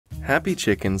Happy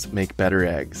chickens make better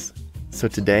eggs. So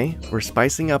today, we're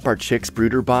spicing up our Chicks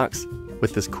brooder box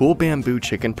with this cool bamboo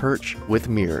chicken perch with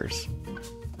mirrors.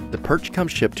 The perch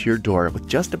comes shipped to your door with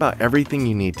just about everything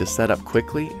you need to set up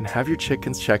quickly and have your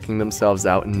chickens checking themselves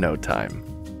out in no time.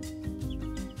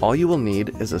 All you will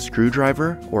need is a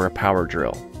screwdriver or a power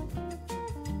drill.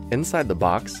 Inside the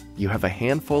box, you have a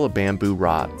handful of bamboo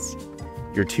rods,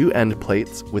 your 2 end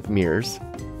plates with mirrors,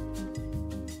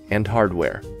 and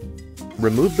hardware.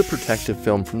 Remove the protective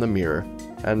film from the mirror,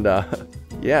 and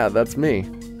yeah, that's me.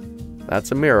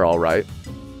 That's a mirror, all right.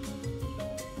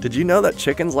 Did you know that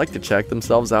chickens like to check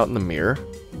themselves out in the mirror?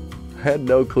 I had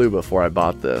no clue before I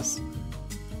bought this.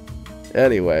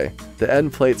 Anyway, the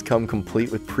end plates come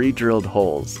complete with pre-drilled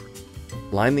holes.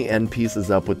 Line the end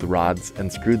pieces up with the rods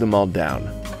and screw them all down.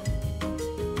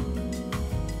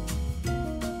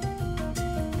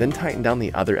 Then tighten down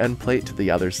the other end plate to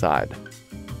the other side.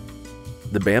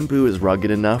 The bamboo is rugged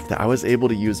enough that I was able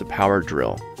to use a power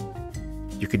drill.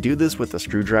 You could do this with a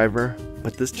screwdriver,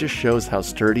 but this just shows how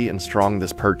sturdy and strong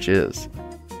this perch is.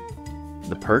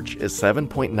 The perch is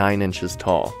 7.9 inches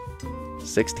tall,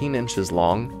 16 inches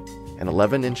long, and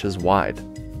 11 inches wide,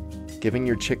 giving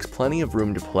your chicks plenty of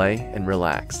room to play and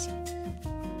relax.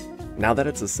 Now that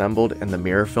it's assembled and the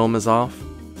mirror film is off,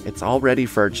 it's all ready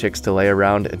for our chicks to lay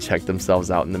around and check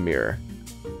themselves out in the mirror.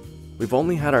 We've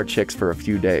only had our chicks for a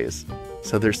few days,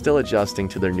 so they're still adjusting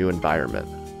to their new environment.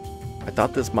 I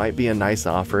thought this might be a nice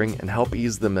offering and help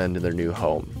ease them into their new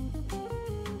home.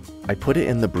 I put it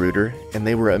in the brooder and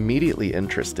they were immediately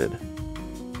interested.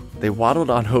 They waddled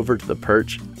on over to the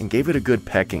perch and gave it a good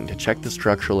pecking to check the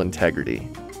structural integrity.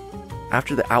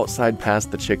 After the outside passed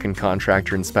the chicken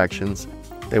contractor inspections,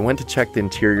 they went to check the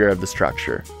interior of the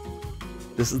structure.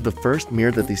 This is the first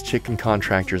mirror that these chicken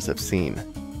contractors have seen,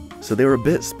 so they were a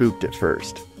bit spooked at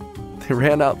first. They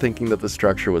ran out thinking that the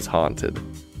structure was haunted.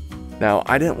 Now,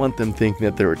 I didn't want them thinking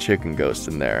that there were chicken ghosts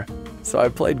in there, so I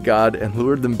played God and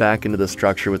lured them back into the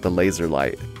structure with a laser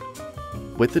light.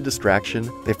 With the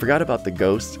distraction, they forgot about the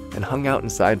ghost and hung out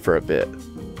inside for a bit.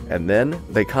 And then,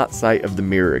 they caught sight of the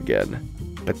mirror again.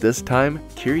 But this time,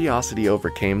 curiosity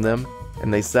overcame them,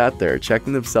 and they sat there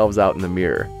checking themselves out in the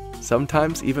mirror,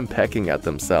 sometimes even pecking at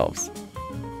themselves.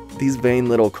 These vain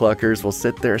little cluckers will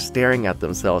sit there staring at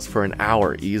themselves for an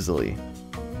hour easily.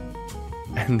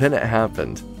 And then it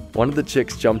happened. One of the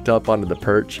chicks jumped up onto the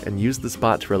perch and used the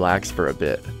spot to relax for a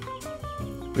bit.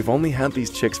 We've only had these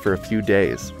chicks for a few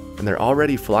days, and they're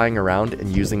already flying around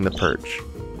and using the perch.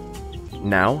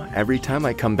 Now, every time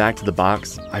I come back to the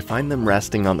box, I find them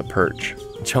resting on the perch,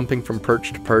 jumping from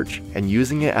perch to perch and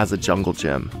using it as a jungle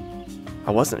gym.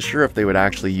 I wasn't sure if they would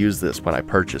actually use this when I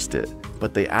purchased it,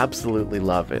 but they absolutely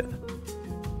love it.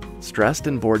 Stressed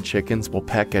and bored chickens will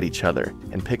peck at each other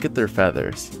and pick at their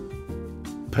feathers.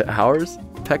 But ours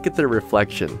peck at their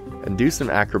reflection and do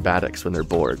some acrobatics when they're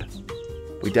bored.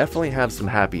 We definitely have some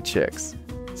happy chicks,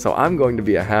 so I'm going to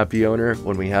be a happy owner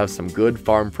when we have some good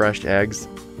farm-fresh eggs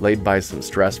laid by some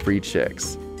stress-free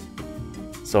chicks.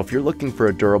 So if you're looking for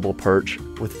a durable perch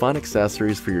with fun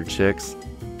accessories for your chicks,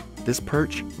 this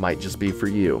perch might just be for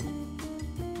you.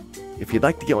 If you'd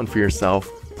like to get one for yourself,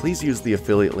 please use the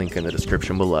affiliate link in the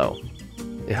description below.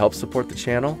 It helps support the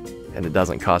channel, and it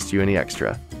doesn't cost you any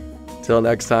extra. Till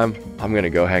next time, I'm gonna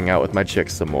go hang out with my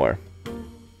chicks some more.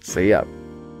 See ya.